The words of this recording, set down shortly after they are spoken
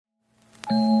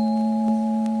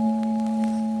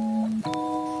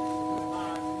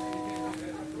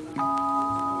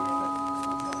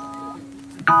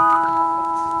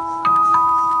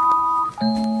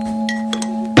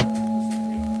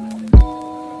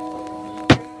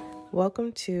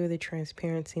Welcome to the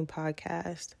Transparency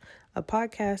Podcast, a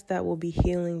podcast that will be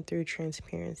healing through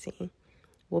transparency.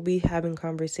 We'll be having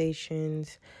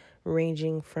conversations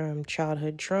ranging from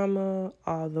childhood trauma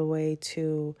all the way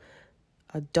to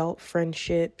adult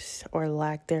friendships or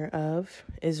lack thereof,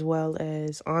 as well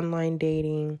as online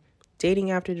dating, dating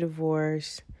after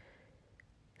divorce,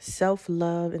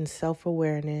 self-love and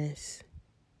self-awareness,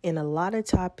 and a lot of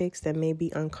topics that may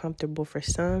be uncomfortable for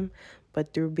some,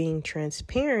 but through being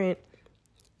transparent,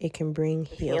 it can bring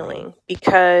healing.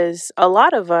 Because a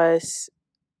lot of us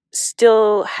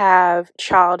still have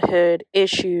childhood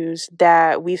issues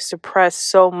that we've suppressed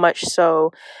so much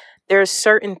so. There are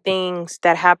certain things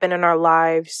that happen in our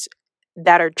lives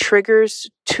that are triggers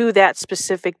to that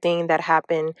specific thing that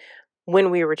happened when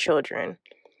we were children.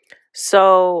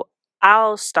 So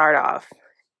I'll start off.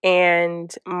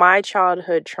 And my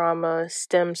childhood trauma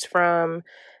stems from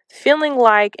feeling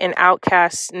like an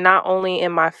outcast, not only in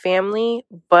my family,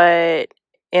 but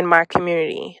in my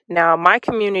community. Now, my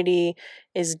community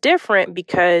is different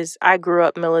because I grew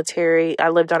up military. I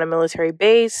lived on a military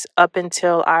base up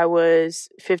until I was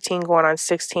 15, going on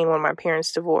 16 when my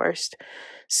parents divorced.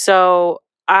 So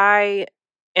I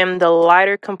am the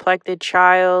lighter complected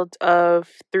child of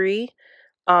three.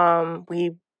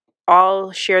 We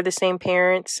all share the same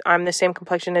parents. I'm the same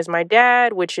complexion as my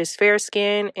dad, which is fair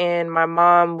skin, and my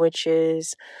mom, which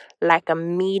is like a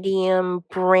medium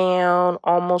brown,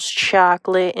 almost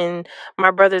chocolate, and my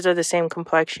brothers are the same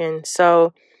complexion.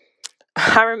 So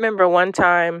I remember one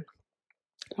time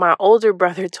my older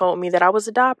brother told me that I was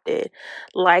adopted.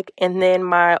 And then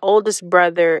my oldest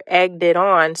brother egged it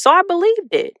on. So I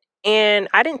believed it. And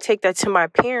I didn't take that to my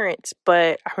parents,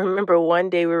 but I remember one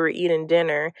day we were eating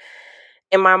dinner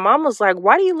and my mom was like,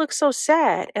 "Why do you look so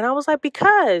sad?" And I was like,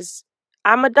 "Because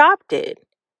I'm adopted."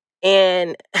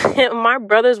 And my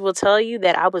brothers will tell you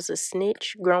that I was a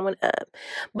snitch growing up.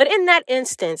 But in that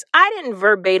instance, I didn't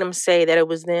verbatim say that it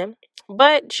was them,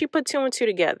 but she put two and two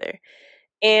together.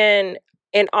 And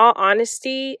in all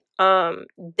honesty,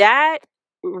 that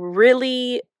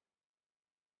really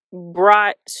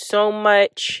brought so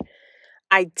much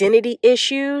identity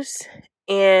issues.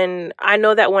 And I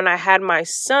know that when I had my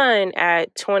son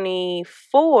at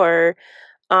 24,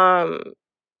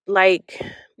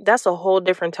 that's a whole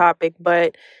different topic,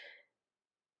 but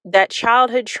that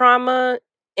childhood trauma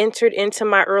entered into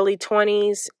my early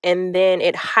 20s, and then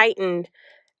it heightened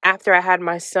after I had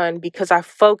my son because I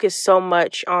focused so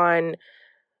much on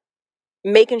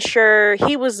making sure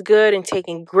he was good and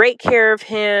taking great care of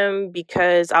him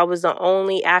because I was the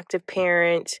only active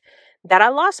parent that I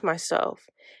lost myself.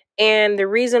 And the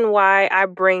reason why I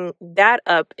bring that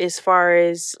up as far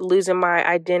as losing my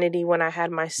identity when I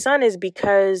had my son is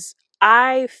because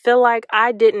I feel like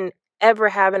I didn't ever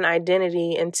have an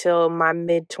identity until my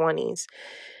mid-20s.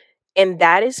 And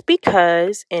that is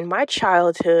because in my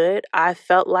childhood, I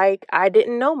felt like I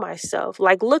didn't know myself.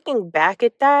 Like looking back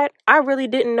at that, I really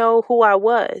didn't know who I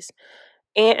was.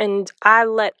 And I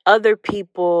let other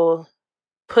people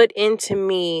put into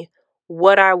me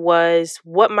what I was,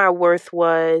 what my worth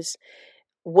was,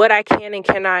 what I can and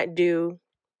cannot do.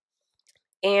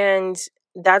 And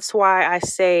that's why I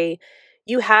say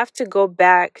you have to go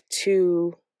back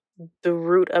to the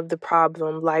root of the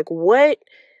problem. Like, what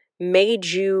made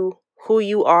you who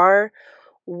you are?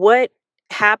 What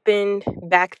happened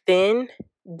back then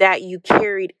that you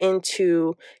carried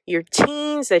into your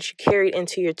teens, that you carried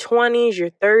into your 20s, your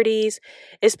 30s,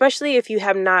 especially if you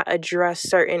have not addressed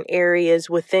certain areas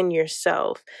within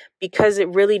yourself, because it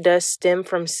really does stem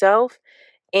from self.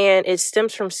 And it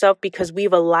stems from self because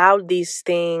we've allowed these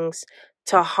things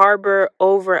to harbor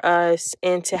over us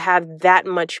and to have that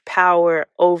much power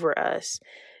over us.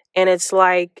 And it's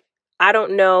like, I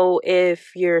don't know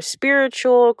if you're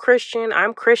spiritual Christian.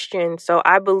 I'm Christian. So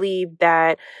I believe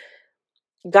that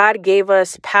God gave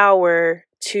us power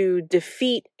to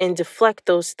defeat and deflect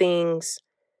those things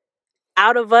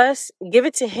out of us, give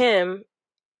it to Him,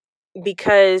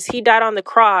 because He died on the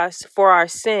cross for our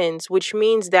sins, which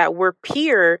means that we're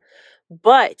pure,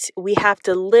 but we have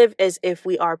to live as if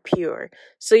we are pure.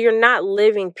 So you're not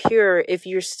living pure if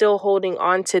you're still holding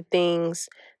on to things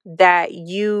that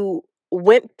you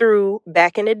went through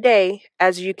back in the day,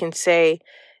 as you can say,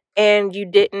 and you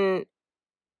didn't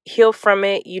heal from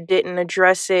it, you didn't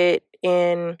address it,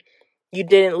 and you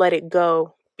didn't let it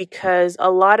go. Because a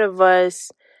lot of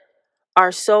us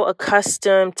are so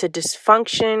accustomed to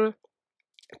dysfunction,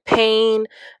 pain,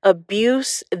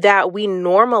 abuse, that we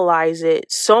normalize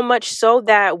it so much so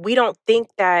that we don't think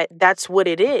that that's what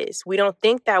it is. We don't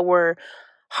think that we're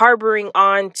harboring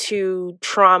on to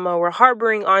trauma, we're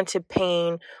harboring on to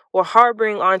pain, or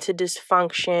harboring onto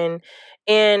dysfunction.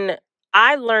 And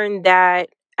I learned that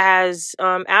as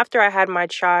after I had my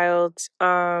child,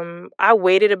 I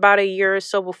waited about a year or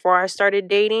so before I started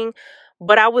dating,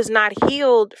 but I was not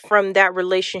healed from that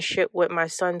relationship with my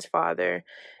son's father.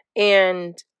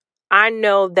 And I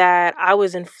know that I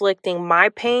was inflicting my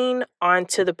pain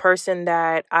onto the person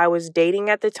that I was dating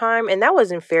at the time. And that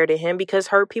wasn't fair to him because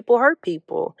hurt people hurt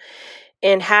people.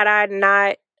 And had I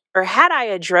not, or had I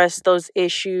addressed those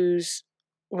issues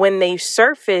when they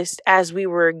surfaced as we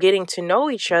were getting to know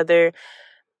each other,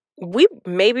 we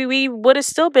would have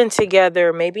still been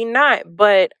together, maybe not.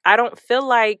 But I don't feel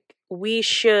like we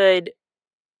should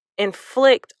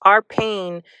inflict our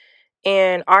pain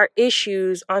and our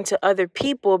issues onto other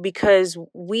people because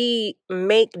we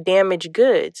make damaged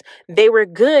goods. They were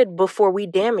good before we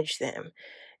damaged them.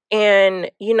 And,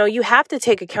 you have to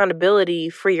take accountability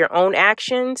for your own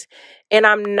actions. And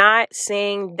I'm not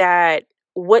saying that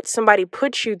what somebody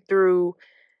puts you through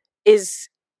is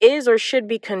or should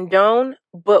be condoned,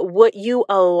 but what you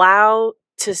allow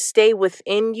to stay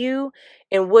within you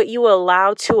and what you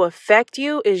allow to affect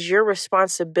you is your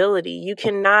responsibility. You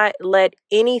cannot let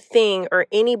anything or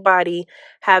anybody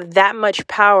have that much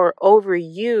power over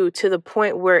you to the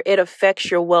point where it affects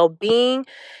your well-being,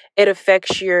 it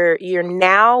affects your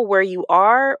now, where you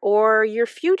are, or your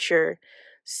future.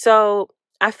 So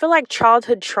I feel like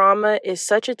childhood trauma is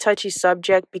such a touchy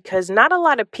subject because not a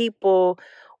lot of people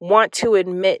want to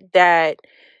admit that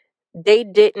they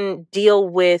didn't deal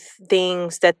with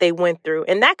things that they went through.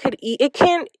 And that it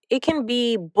can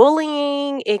be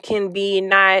bullying, it can be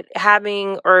not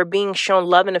having or being shown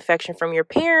love and affection from your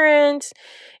parents.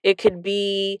 It could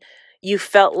be you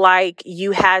felt like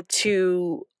you had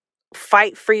to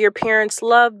fight for your parents'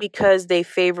 love because they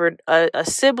favored a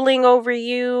sibling over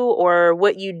you, or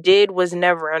what you did was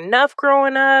never enough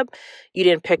growing up. You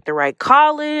didn't pick the right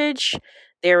college.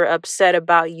 They were upset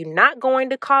about you not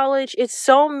going to college. It's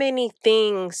so many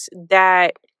things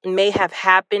that may have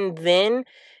happened then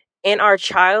in our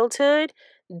childhood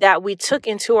that we took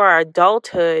into our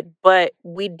adulthood, but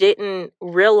we didn't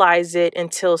realize it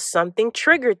until something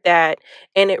triggered that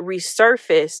and it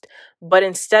resurfaced. But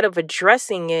instead of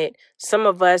addressing it, some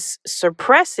of us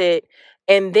suppress it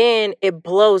and then it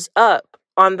blows up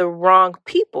on the wrong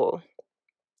people.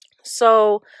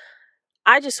 So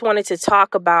I just wanted to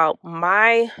talk about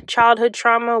my childhood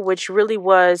trauma, which really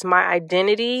was my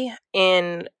identity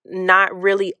and not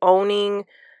really owning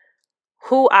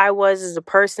who I was as a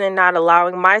person, not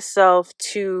allowing myself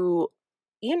to,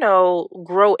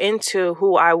 grow into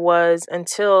who I was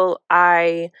until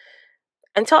like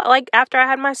after I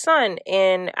had my son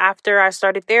and after I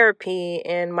started therapy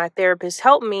and my therapist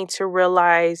helped me to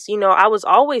realize, I was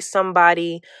always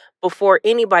somebody before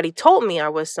anybody told me I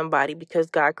was somebody because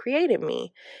God created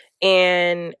me.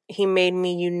 And he made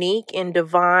me unique and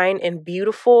divine and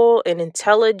beautiful and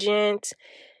intelligent.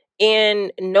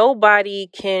 And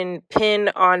nobody can pin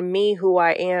on me who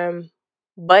I am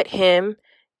but him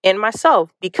and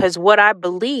myself, because what I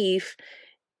believe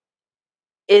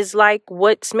is like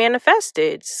what's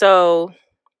manifested. So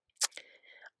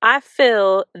I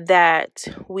feel that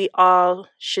we all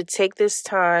should take this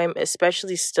time,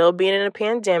 especially still being in a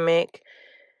pandemic,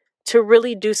 to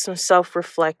really do some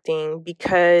self-reflecting,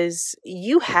 because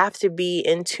you have to be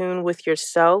in tune with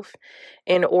yourself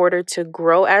in order to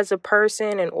grow as a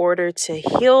person, in order to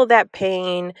heal that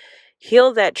pain,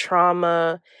 heal that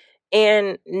trauma,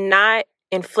 and not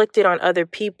inflict it on other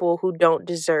people who don't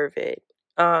deserve it.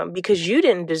 Because you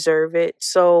didn't deserve it.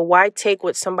 So why take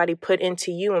what somebody put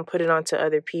into you and put it onto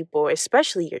other people,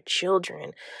 especially your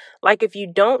children? Like, if you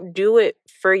don't do it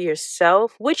for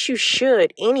yourself, which you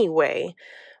should anyway,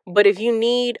 but if you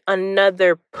need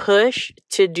another push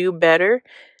to do better,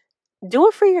 do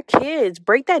it for your kids.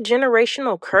 Break that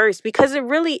generational curse, because it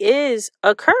really is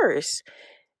a curse.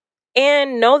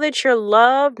 And know that you're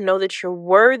loved, know that you're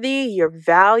worthy, you're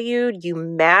valued, you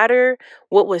matter.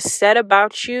 What was said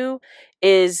about you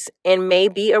is and may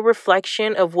be a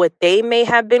reflection of what they may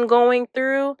have been going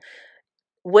through,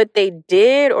 what they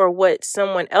did or what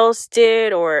someone else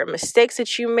did, or mistakes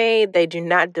that you made. They do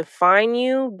not define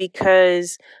you,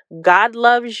 because God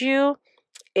loves you.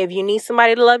 If you need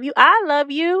somebody to love you, I love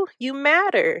you. You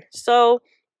matter. So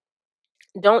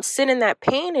don't sit in that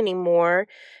pain anymore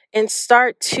and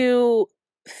start to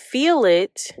feel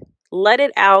it, let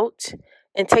it out,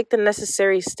 and take the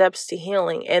necessary steps to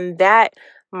healing. And that,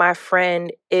 my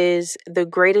friend, is the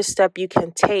greatest step you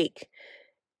can take,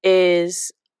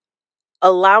 is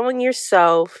allowing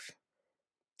yourself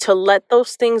to let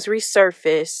those things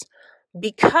resurface,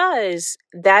 because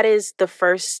that is the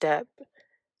first step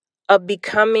of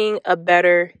becoming a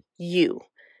better you.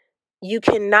 you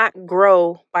cannot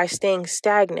grow by staying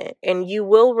stagnant, and you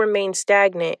will remain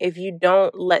stagnant if you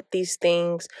don't let these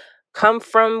things come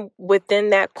from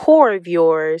within that core of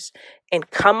yours and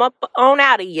come up on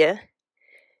out of you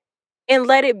and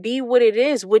let it be what it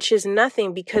is, which is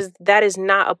nothing, because that is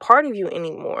not a part of you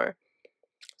anymore.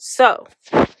 So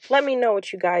let me know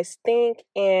what you guys think.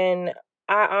 And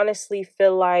I honestly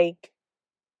feel like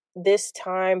this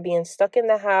time being stuck in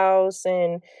the house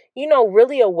and,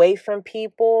 really away from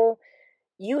people,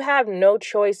 you have no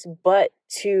choice but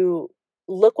to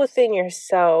look within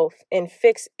yourself and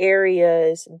fix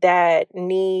areas that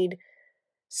need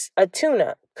a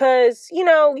tune-up. Because,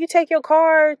 you take your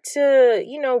car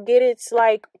to, get its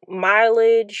like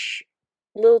mileage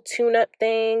little tune-up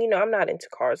thing. I'm not into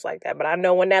cars like that, but I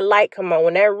know when that light come on,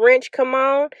 when that wrench come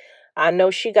on, I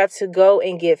know she got to go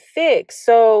and get fixed.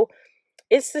 So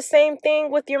it's the same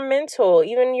thing with your mental,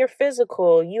 even your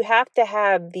physical. You have to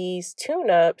have these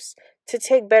tune-ups to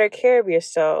take better care of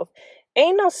yourself.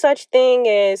 Ain't no such thing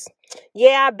as,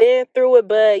 yeah, I've been through it,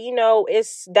 but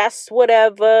that's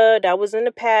whatever. That was in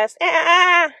the past.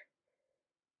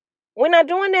 We're not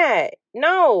doing that.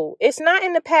 No, it's not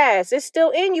in the past. It's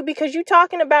still in you because you're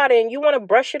talking about it and you want to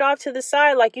brush it off to the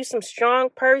side like you some strong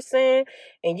person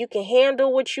and you can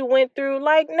handle what you went through.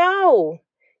 Like, no,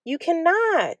 you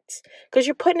cannot, because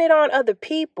you're putting it on other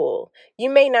people. You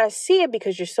may not see it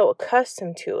because you're so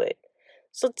accustomed to it.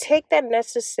 So take that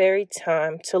necessary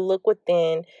time to look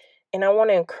within. And I want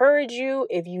to encourage you,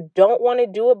 if you don't want to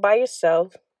do it by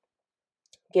yourself,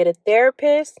 get a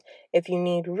therapist. If you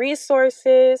need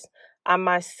resources, I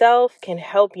myself can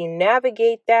help you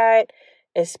navigate that,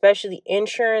 especially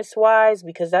insurance-wise,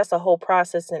 because that's a whole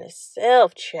process in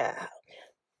itself, child.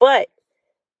 But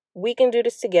we can do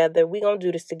this together. We're going to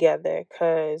do this together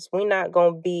because we're not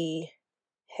going to be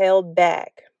held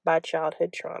back by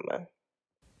childhood trauma.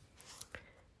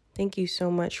 Thank you so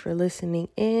much for listening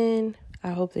in.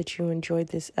 I hope that you enjoyed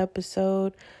this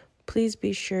episode. Please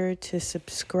be sure to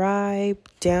subscribe,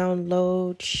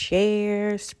 download,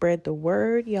 share, spread the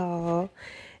word, y'all,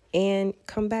 and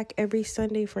come back every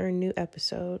Sunday for a new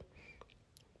episode.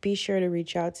 Be sure to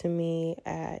reach out to me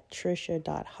at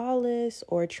trisha.hollis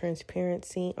or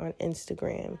transparency on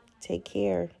Instagram. Take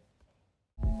care.